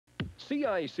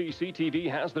CICC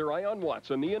TV has their eye on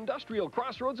Watson, the industrial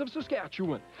crossroads of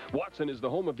Saskatchewan. Watson is the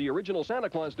home of the original Santa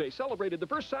Claus Day, celebrated the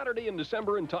first Saturday in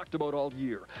December and talked about all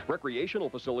year. Recreational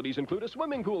facilities include a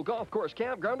swimming pool, golf course,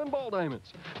 campground, and ball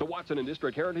diamonds. The Watson and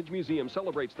District Heritage Museum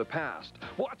celebrates the past.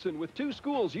 Watson, with 2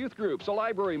 schools, youth groups, a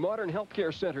library, modern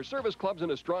healthcare center, service clubs,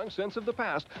 and a strong sense of the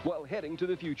past while heading to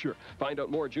the future. Find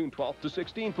out more June 12th to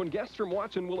 16th when guests from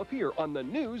Watson will appear on the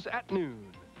news at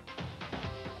noon.